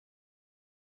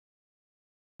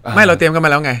ไม่เราเตรียมกันมา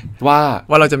แล้วไง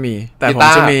ว่าเราจะมีแต่ผม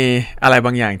จะมีอะไรบ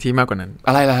างอย่างที่มากกว่านั้นอ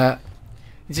ะไรล่ะฮะ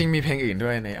จริงๆมีเพลงอื่นด้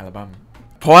วยในอัลบั้ม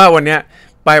เพราะว่าวันเนี้ย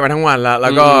ไปมาทั้งวันแล้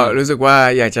วก็รู้สึกว่า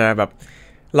อยากจะแบบ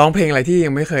ร้องเพลงอะไรที่ยั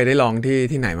งไม่เคยได้ร้อง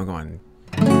ที่ไหนมาก่อน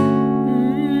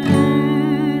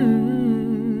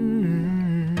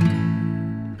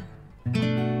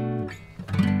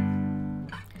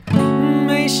ไ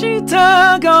ม่ใช่เธอ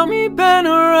ก็ไม่เป็น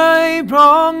อะไรเพรา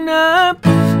ะนับ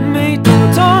ไม่ต้อง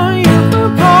ทนอยู่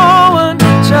เพราะวัน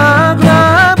จากลา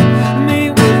ไม่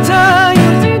ว่าเธออ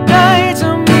ยู่ที่ใดจะ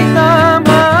ไม่ตาม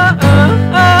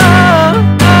หา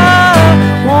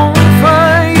won't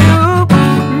find you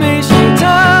ไม่ใช่เธ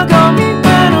อก็ไม่เ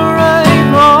ป็นอะไร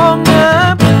เพราะนั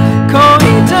บขอใ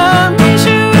ห้เธอมี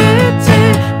ชีวิตที่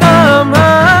ตามห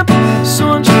าส่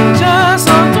วนฉันจะส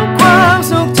อนทุกความ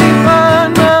สุขที่ผ่าน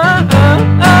มา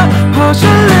พอ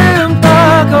ฉันลืมตา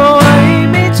ก็ไว้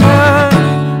ไม่ทัน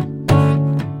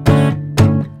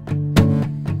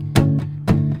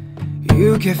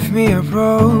You give me a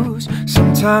rose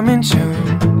sometime in June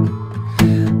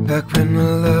back when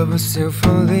my love was still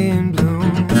fully in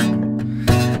bloom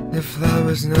the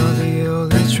flowers now the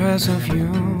only trace of you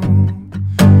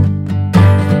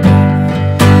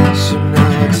so now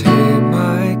I take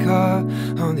my car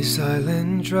on this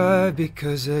silent drive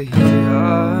because I hear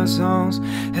our songs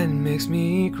and it makes me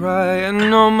cry and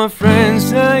all my friends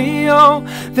say oh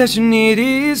that you need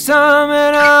is time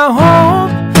and I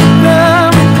hope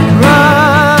them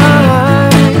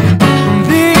right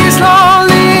these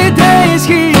lonely days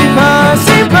keep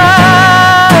passing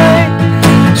by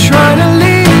try to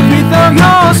live without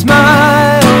your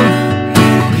smile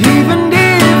even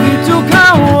if it took a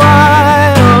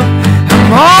while I'm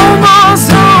almost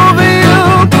over you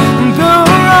the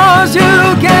rose you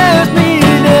gave me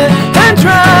dead and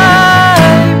dry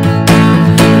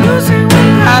losing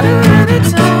without any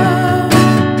time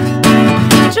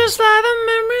just like the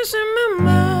memories in my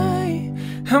mind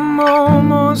I'm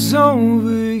almost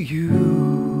over you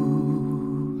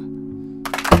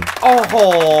โอ้โห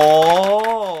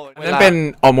นั่นเป็น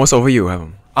almost over you ครับผ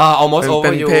มalmost over you เ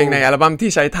ป็นเพลงในอัลบั้มที่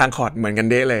ใช้ทางคอร์ดเหมือนกัน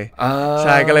เด้เลยใ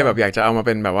ช่ก็เลยแบบอยากจะเอามาเ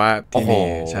ป็นแบบว่าที่นี่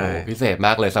ใช่พิเศษม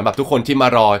ากเลยสำหรับทุกคนที่มา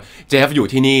รอเจฟอยู่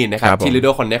ที่นี่นะครับที่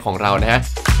FlexConnect ของเรานะฮะ